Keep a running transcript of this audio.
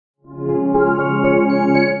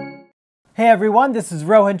Hey everyone, this is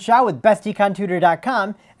Rohen Shah with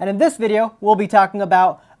BestEconTutor.com, and in this video we'll be talking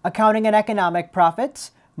about accounting and economic profits,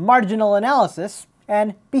 marginal analysis,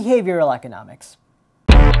 and behavioral economics.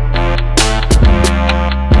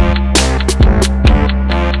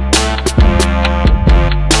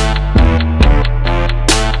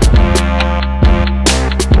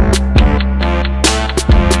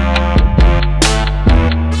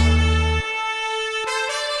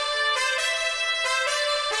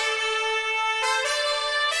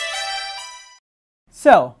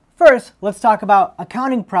 So, first, let's talk about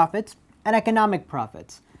accounting profits and economic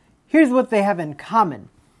profits. Here's what they have in common.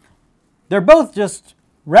 They're both just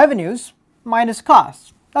revenues minus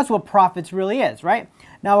costs. That's what profits really is, right?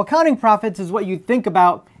 Now, accounting profits is what you think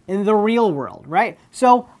about in the real world, right?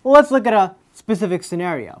 So, let's look at a specific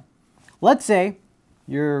scenario. Let's say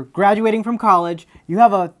you're graduating from college, you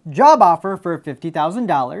have a job offer for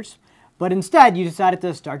 $50,000, but instead you decided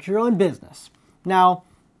to start your own business. Now,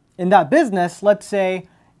 in that business, let's say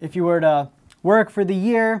if you were to work for the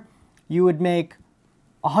year, you would make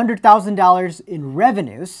 $100,000 in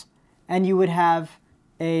revenues and you would have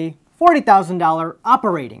a $40,000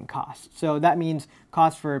 operating cost. So that means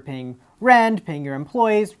costs for paying rent, paying your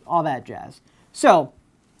employees, all that jazz. So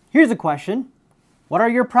here's a question. What are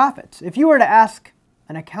your profits? If you were to ask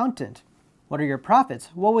an accountant, what are your profits?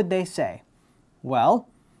 What would they say? Well,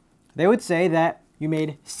 they would say that you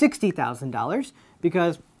made $60,000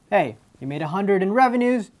 because hey, you made 100 in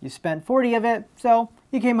revenues, you spent 40 of it, so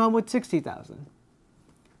you came home with 60,000.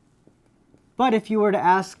 But if you were to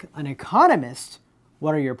ask an economist,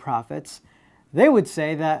 what are your profits? They would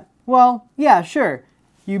say that, well, yeah, sure,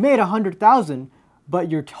 you made 100,000,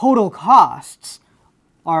 but your total costs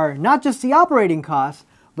are not just the operating costs,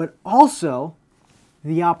 but also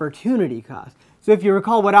the opportunity cost. So if you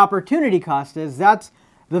recall what opportunity cost is, that's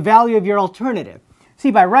the value of your alternative. See,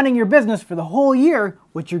 by running your business for the whole year,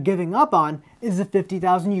 what you're giving up on is the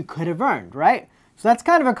 $50,000 you could have earned, right? So that's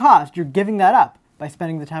kind of a cost. You're giving that up by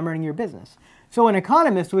spending the time running your business. So an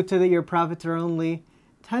economist would say that your profits are only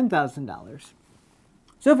 $10,000.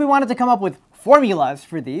 So if we wanted to come up with formulas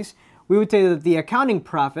for these, we would say that the accounting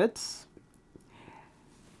profits,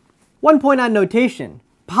 1 point on notation,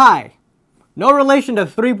 pi, no relation to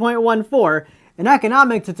 3.14. In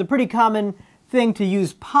economics, it's a pretty common thing to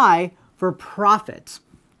use pi for profits.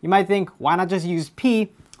 You might think, why not just use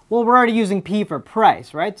P? Well, we're already using P for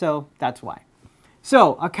price, right? So that's why.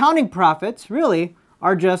 So accounting profits really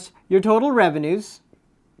are just your total revenues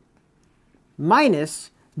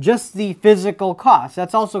minus just the physical costs.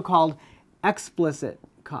 That's also called explicit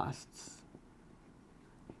costs.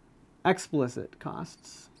 Explicit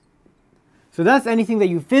costs. So that's anything that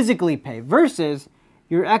you physically pay versus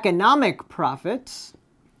your economic profits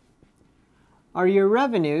are your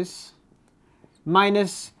revenues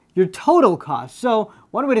minus your total costs. So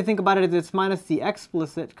one way to think about it is it's minus the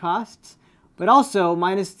explicit costs, but also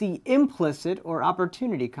minus the implicit or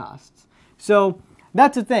opportunity costs. So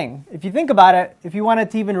that's the thing. If you think about it, if you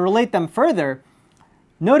wanted to even relate them further,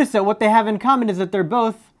 notice that what they have in common is that they're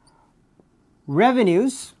both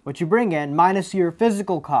revenues, what you bring in, minus your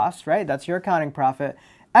physical costs, right? That's your accounting profit.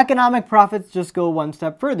 Economic profits just go one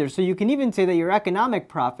step further. So you can even say that your economic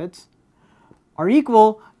profits are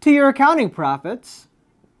equal to your accounting profits,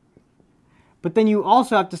 but then you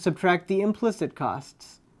also have to subtract the implicit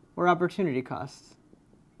costs or opportunity costs.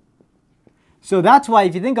 So that's why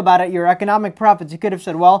if you think about it, your economic profits, you could have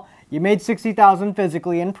said, well, you made 60,000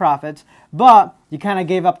 physically in profits, but you kind of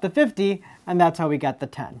gave up the 50, and that's how we got the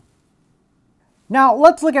 10. Now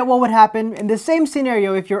let's look at what would happen in the same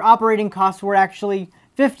scenario if your operating costs were actually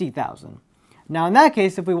 50,000. Now in that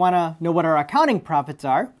case, if we want to know what our accounting profits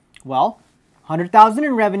are, well, 100,000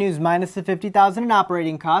 in revenues minus the 50,000 in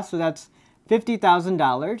operating costs, so that's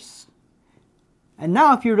 $50,000. And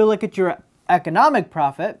now if you were to look at your economic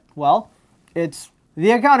profit, well, it's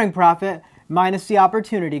the accounting profit minus the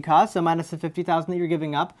opportunity cost, so minus the 50,000 that you're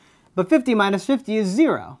giving up, but 50 minus 50 is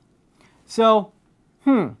 0. So,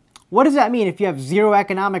 what does that mean if you have 0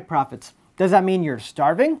 economic profits? Does that mean you're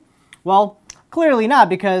starving? Well, clearly not,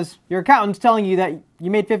 because your accountant's telling you that you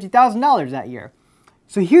made $50,000 that year.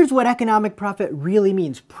 So here's what economic profit really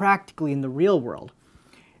means practically in the real world.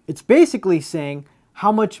 It's basically saying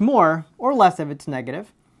how much more, or less if it's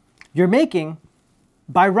negative, you're making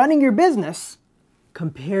by running your business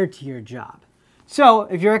compared to your job. So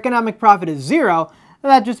if your economic profit is 0,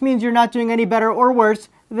 that just means you're not doing any better or worse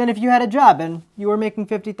than if you had a job and you were making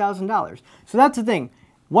 $50,000. So that's the thing.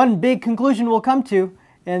 One big conclusion we'll come to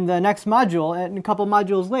in the next module and a couple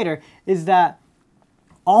modules later is that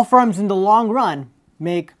all firms in the long run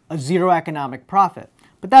make a 0 economic profit.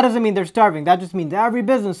 But that doesn't mean they're starving. That just means every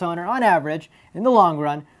business owner, on average, in the long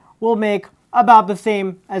run, will make about the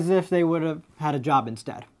same as if they would have had a job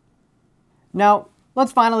instead. Now,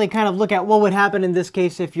 let's finally kind of look at what would happen in this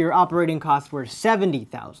case if your operating costs were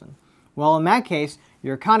 $70,000. Well, in that case,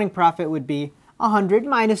 your accounting profit would be 100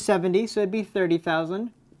 minus 70, so it'd be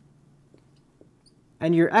 30,000.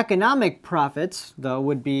 And your economic profits, though,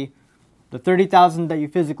 would be the 30,000 that you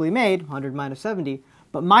physically made, 100 minus 70,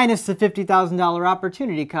 but minus the $50,000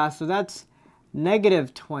 opportunity cost, so that's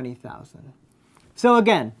negative 20,000. So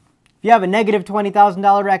again, if you have a negative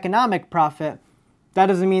 $20,000 economic profit, that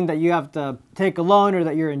doesn't mean that you have to take a loan or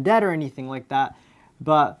that you're in debt or anything like that,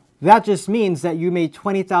 but that just means that you made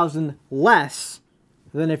 $20,000 less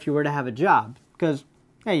than if you were to have a job, because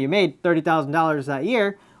hey, you made $30,000 that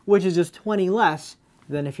year, which is just 20 less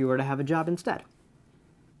than if you were to have a job instead.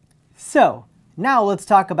 So now let's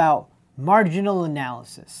talk about marginal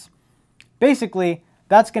analysis. Basically,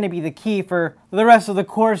 that's going to be the key for the rest of the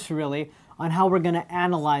course, really, on how we're going to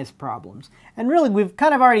analyze problems. And really, we've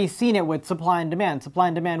kind of already seen it with supply and demand. Supply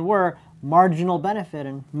and demand were marginal benefit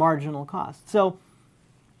and marginal cost. So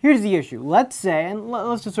here's the issue. Let's say, and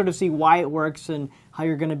let's just sort of see why it works and how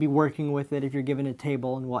you're going to be working with it if you're given a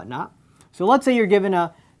table and whatnot. So let's say you're given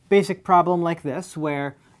a basic problem like this,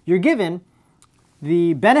 where you're given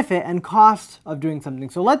the benefit and cost of doing something.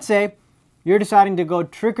 So let's say you're deciding to go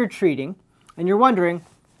trick-or-treating, and you're wondering,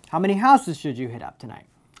 how many houses should you hit up tonight?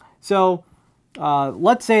 So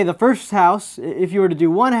let's say the first house, if you were to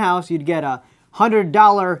do one house, you'd get a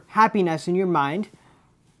 $100 happiness in your mind,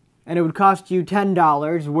 and it would cost you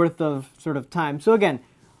 $10 worth of sort of time. So again,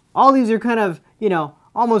 all these are kind of,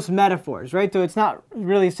 almost metaphors, right? So it's not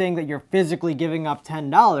really saying that you're physically giving up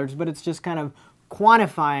 $10, but it's just kind of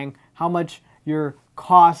quantifying how much your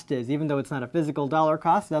cost is, even though it's not a physical dollar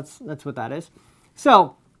cost. That's what that is.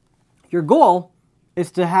 So your goal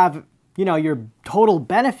is to have, your total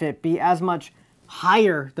benefit be as much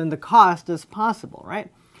higher than the cost as possible,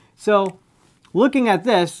 right? So looking at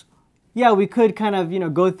this, yeah, we could kind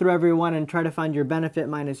of, go through every one and try to find your benefit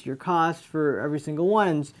minus your cost for every single one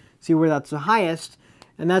and see where that's the highest.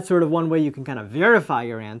 And that's sort of one way you can kind of verify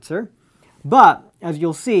your answer. But as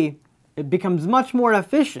you'll see, it becomes much more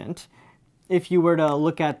efficient if you were to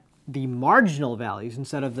look at the marginal values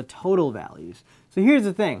instead of the total values. So here's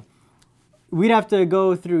the thing. We'd have to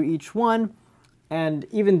go through each one, and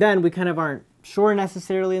even then we kind of aren't sure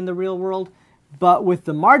necessarily in the real world. But with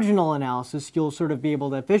the marginal analysis, you'll sort of be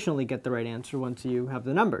able to efficiently get the right answer once you have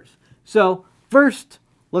the numbers. So first,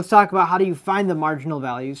 let's talk about how do you find the marginal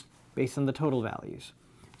values based on the total values.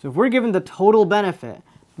 So if we're given the total benefit,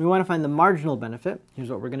 we want to find the marginal benefit, here's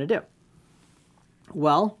what we're going to do.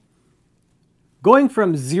 Well, going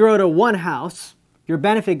from 0 to 1 house, your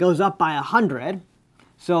benefit goes up by 100.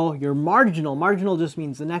 So your marginal just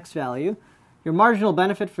means the next value. Your marginal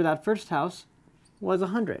benefit for that first house was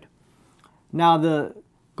 100. Now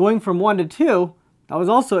going from 1 to 2, that was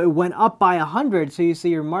also, it went up by 100. So you see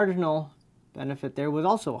your marginal benefit there was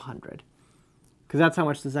also 100. Because that's how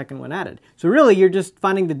much the second one added. So really, you're just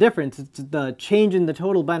finding the difference. It's the change in the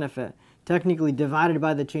total benefit, technically divided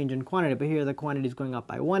by the change in quantity. But here, the quantity is going up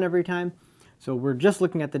by 1 every time. So we're just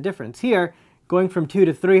looking at the difference. Here, going from 2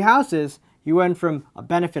 to 3 houses, you went from a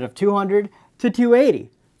benefit of 200 to 280.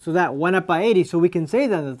 So that went up by 80. So we can say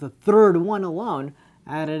then that the third one alone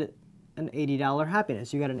added an $80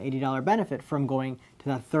 happiness. You got an $80 benefit from going to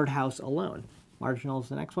that third house alone. Marginal is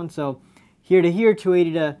the next one. So here to here,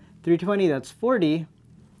 280 to 320, that's 40,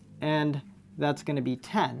 and that's going to be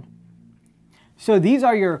 10. So these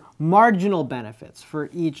are your marginal benefits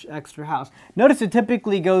for each extra house. Notice it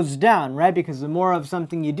typically goes down, right? Because the more of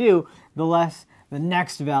something you do, the less the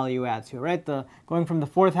next value adds to it, right? Going from the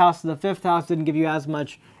 4th house to the 5th house didn't give you as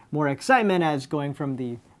much more excitement as going from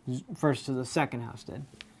the 1st to the 2nd house did.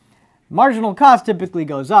 Marginal cost typically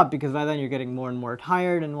goes up because by then you're getting more and more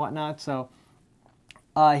tired and whatnot. So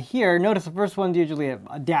here, notice the first one's usually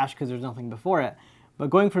a dash because there's nothing before it. But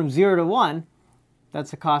going from 0 to 1,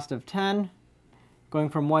 that's a cost of 10. Going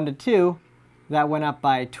from 1 to 2, that went up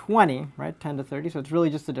by 20, right? 10 to 30, so it's really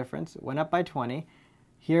just the difference. It went up by 20.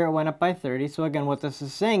 Here it went up by 30. So again, what this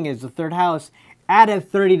is saying is the third house added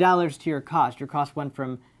 $30 to your cost. Your cost went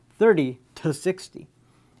from 30 to 60.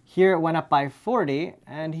 Here it went up by 40,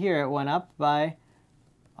 and here it went up by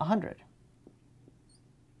 100.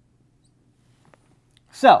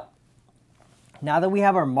 So, now that we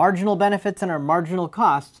have our marginal benefits and our marginal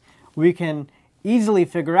costs, we can easily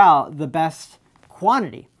figure out the best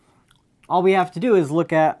quantity. All we have to do is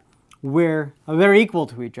look at where they're equal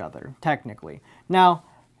to each other, technically. Now,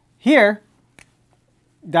 here,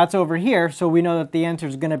 that's over here, so we know that the answer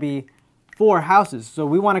is going to be 4 houses. So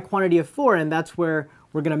we want a quantity of 4, and that's where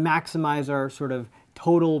we're going to maximize our sort of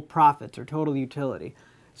total profits or total utility.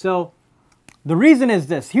 So the reason is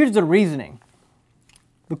this. Here's the reasoning.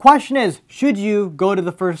 The question is, should you go to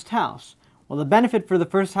the first house? Well, the benefit for the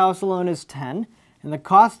first house alone is 10, and the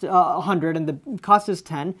cost 100, and the cost is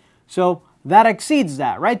 10. So that exceeds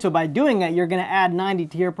that, right? So by doing it, you're going to add 90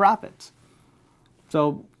 to your profits.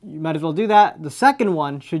 So you might as well do that. The second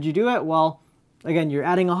one, should you do it? Well, again, you're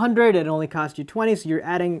adding 100. It only cost you 20, so you're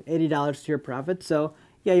adding $80 to your profit. So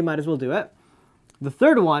yeah, you might as well do it. The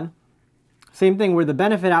third one, same thing where the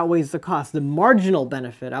benefit outweighs the cost. The marginal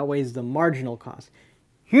benefit outweighs the marginal cost.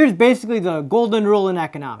 Here's basically the golden rule in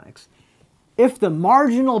economics. If the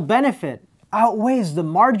marginal benefit outweighs the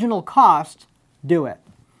marginal cost, do it.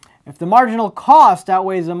 If the marginal cost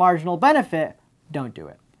outweighs the marginal benefit, don't do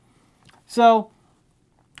it. So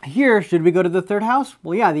here, should we go to the third house?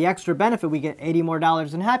 Well, yeah, the extra benefit, we get $80 more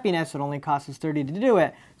in happiness. It only costs us 30 to do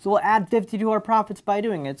it. So we'll add 50 to our profits by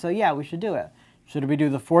doing it. So yeah, we should do it. Should we do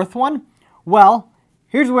the fourth one? Well,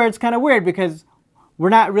 here's where it's kind of weird because we're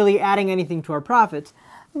not really adding anything to our profits,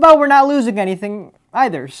 but we're not losing anything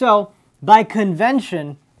either. So by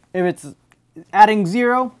convention, if it's adding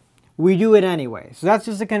 0, we do it anyway. So that's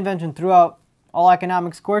just a convention throughout all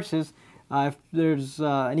economics courses. If there's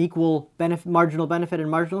an equal marginal benefit and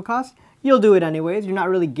marginal cost, you'll do it anyways. You're not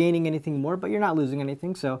really gaining anything more, but you're not losing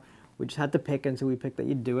anything. So we just had to pick, and so we picked that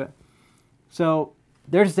you'd do it. So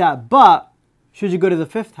there's that. But should you go to the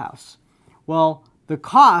fifth house? Well, the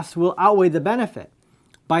cost will outweigh the benefit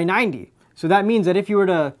by 90. So that means that if you were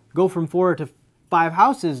to go from 4 to 5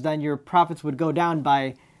 houses, then your profits would go down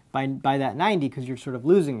by that 90 because you're sort of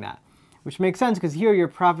losing that. Which makes sense because here your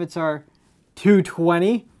profits are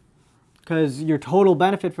 220 because your total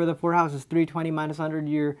benefit for the 4 houses is 320 minus 100.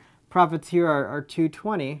 Your profits here are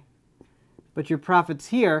 220, but your profits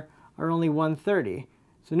here are only 130.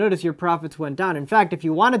 So notice your profits went down. In fact, if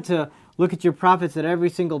you wanted to look at your profits at every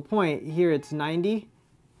single point, here it's 90.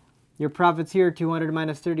 Your profits here, 200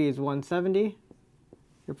 minus 30 is 170.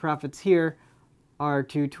 Your profits here are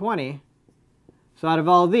 220. So out of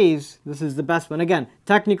all of these, this is the best one. Again,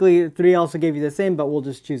 technically 3 also gave you the same, but we'll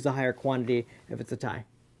just choose the higher quantity if it's a tie.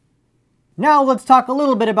 Now let's talk a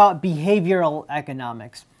little bit about behavioral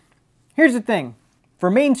economics. Here's the thing. For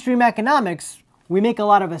mainstream economics, we make a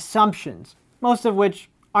lot of assumptions, most of which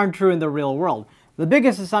aren't true in the real world. The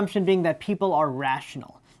biggest assumption being that people are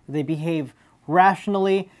rational. They behave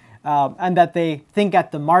rationally and that they think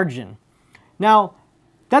at the margin. Now,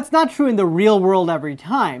 that's not true in the real world every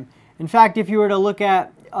time. In fact, if you were to look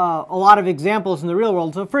at a lot of examples in the real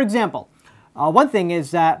world, so for example, one thing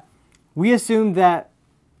is that we assume that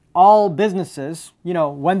all businesses,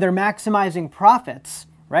 when they're maximizing profits,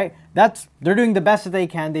 right, they're doing the best that they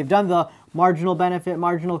can. They've done the marginal benefit,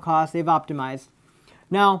 marginal cost, they've optimized.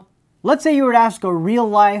 Now, let's say you were to ask a real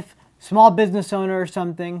life small business owner or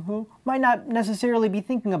something who might not necessarily be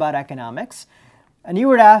thinking about economics, and you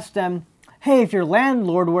were to ask them, hey, if your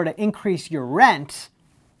landlord were to increase your rent,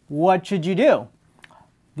 what should you do?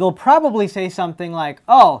 They'll probably say something like,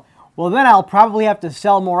 oh, well then I'll probably have to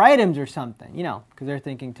sell more items or something, because they're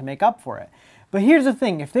thinking to make up for it. But here's the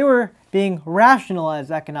thing, if they were being rational, as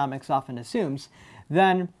economics often assumes,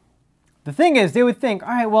 then the thing is they would think, all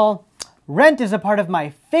right, well, rent is a part of my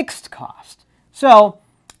fixed cost. So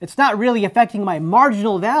it's not really affecting my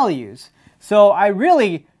marginal values. So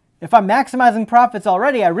if I'm maximizing profits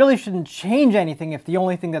already, I really shouldn't change anything if the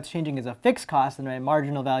only thing that's changing is a fixed cost and my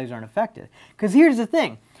marginal values aren't affected. Because here's the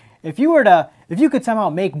thing. If you could somehow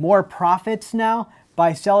make more profits now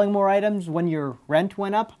by selling more items when your rent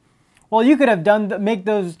went up, well, you could have make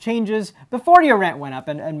those changes before your rent went up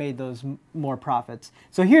and made those more profits.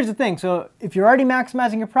 So here's the thing. So if you're already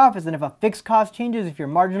maximizing your profits, and if a fixed cost changes, if your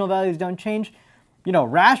marginal values don't change,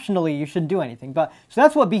 rationally you shouldn't do anything. So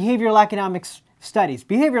that's what behavioral economics studies.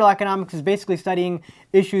 Behavioral economics is basically studying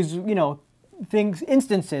issues,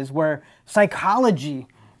 instances where psychology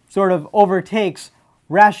sort of overtakes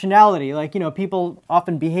rationality. Like, people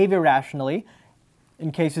often behave irrationally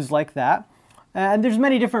in cases like that. And there's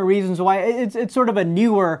many different reasons why. It's sort of a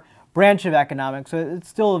newer branch of economics, so it's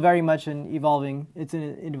still very much in an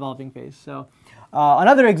evolving phase. So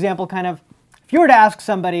another example, if you were to ask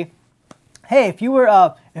somebody, hey, if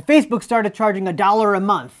Facebook started charging $1 a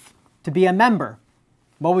month to be a member,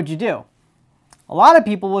 what would you do? A lot of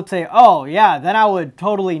people would say, oh yeah, then I would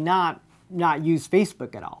totally not use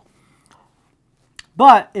Facebook at all.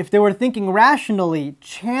 But if they were thinking rationally,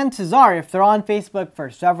 chances are if they're on Facebook for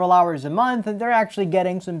several hours a month and they're actually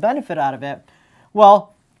getting some benefit out of it,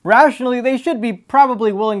 well, rationally they should be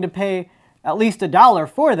probably willing to pay at least $1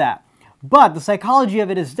 for that. But the psychology of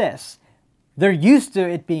it is this. they're used to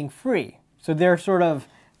it being free. So they're sort of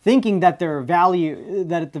thinking that the value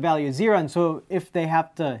is 0, and so if they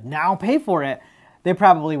have to now pay for it, they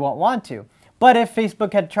probably won't want to. But if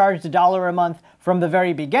Facebook had charged $1 a month from the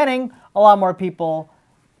very beginning, a lot more people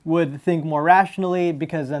would think more rationally,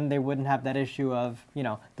 because then they wouldn't have that issue of,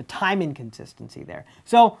 the time inconsistency there.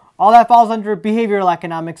 So all that falls under behavioral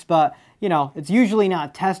economics, but, it's usually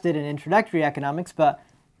not tested in introductory economics, but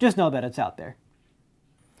just know that it's out there.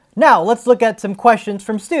 Now, let's look at some questions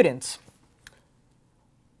from students.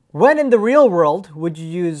 When in the real world would you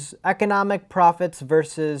use economic profits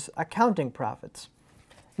versus accounting profits?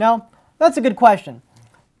 Now, that's a good question.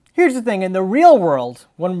 Here's the thing. In the real world,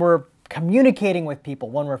 when we're communicating with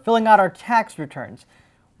people, when we're filling out our tax returns,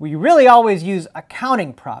 we really always use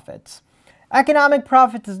accounting profits. Economic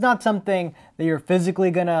profits is not something that you're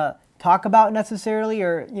physically going to talk about necessarily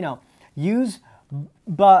or, use,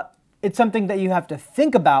 but it's something that you have to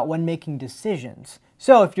think about when making decisions.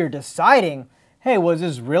 So if you're deciding, hey, was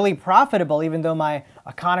this really profitable even though my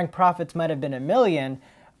accounting profits might have been $1 million?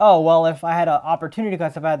 Oh, well, if I had an opportunity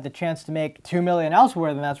cost, if I had the chance to make $2 million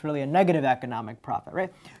elsewhere, then that's really a negative economic profit,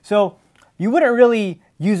 right? So you wouldn't really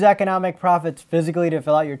use economic profits physically to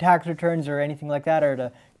fill out your tax returns or anything like that, or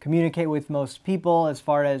to communicate with most people as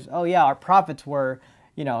far as, oh yeah, our profits were,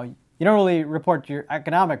 you don't really report your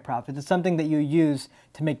economic profits. It's something that you use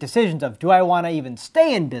to make decisions of, do I want to even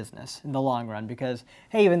stay in business in the long run? Because,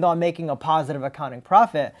 hey, even though I'm making a positive accounting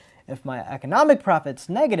profit, if my economic profit's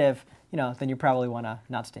negative, then you probably want to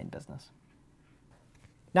not stay in business.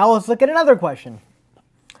 Now let's look at another question.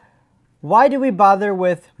 Why do we bother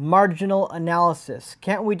with marginal analysis?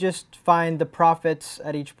 Can't we just find the profits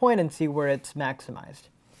at each point and see where it's maximized?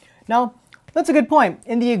 Now, that's a good point.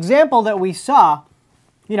 In the example that we saw,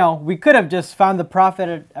 we could have just found the profit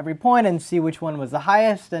at every point and see which one was the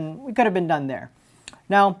highest, and we could have been done there.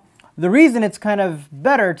 Now, the reason it's kind of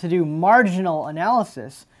better to do marginal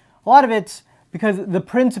analysis, a lot of it's because the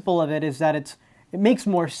principle of it is that it makes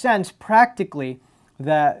more sense practically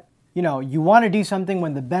that, you want to do something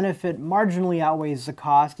when the benefit marginally outweighs the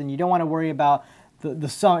cost, and you don't want to worry about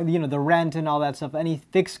the rent and all that stuff, any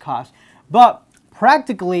fixed cost. But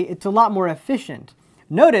practically, it's a lot more efficient.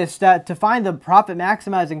 Notice that to find the profit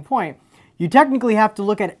maximizing point, you technically have to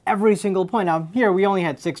look at every single point. Now here we only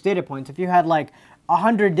had 6 data points. If you had like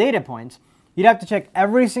 100 data points, you'd have to check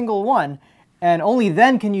every single one, and only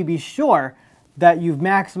then can you be sure that you've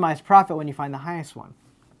maximized profit when you find the highest one.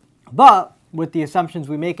 But with the assumptions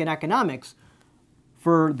we make in economics,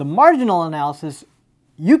 for the marginal analysis,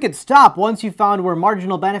 you could stop once you found where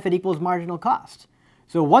marginal benefit equals marginal cost.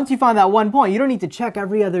 So once you find that one point, you don't need to check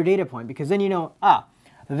every other data point, because then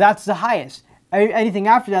that's the highest. Anything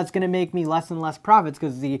after that's going to make me less and less profits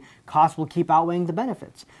because the cost will keep outweighing the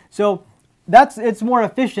benefits. So it's more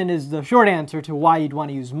efficient is the short answer to why you'd want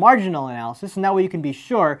to use marginal analysis, and that way you can be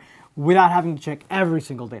sure without having to check every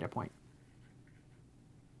single data point.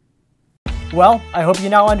 Well, I hope you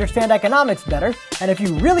now understand economics better, and if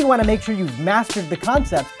you really want to make sure you've mastered the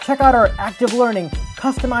concept, check out our active learning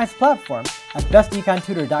customized platform at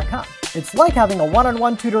bestecontutor.com. It's like having a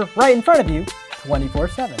one-on-one tutor right in front of you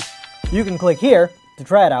 24/7. You can click here to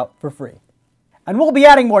try it out for free. And we'll be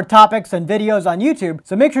adding more topics and videos on YouTube,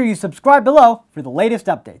 so make sure you subscribe below for the latest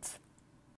updates.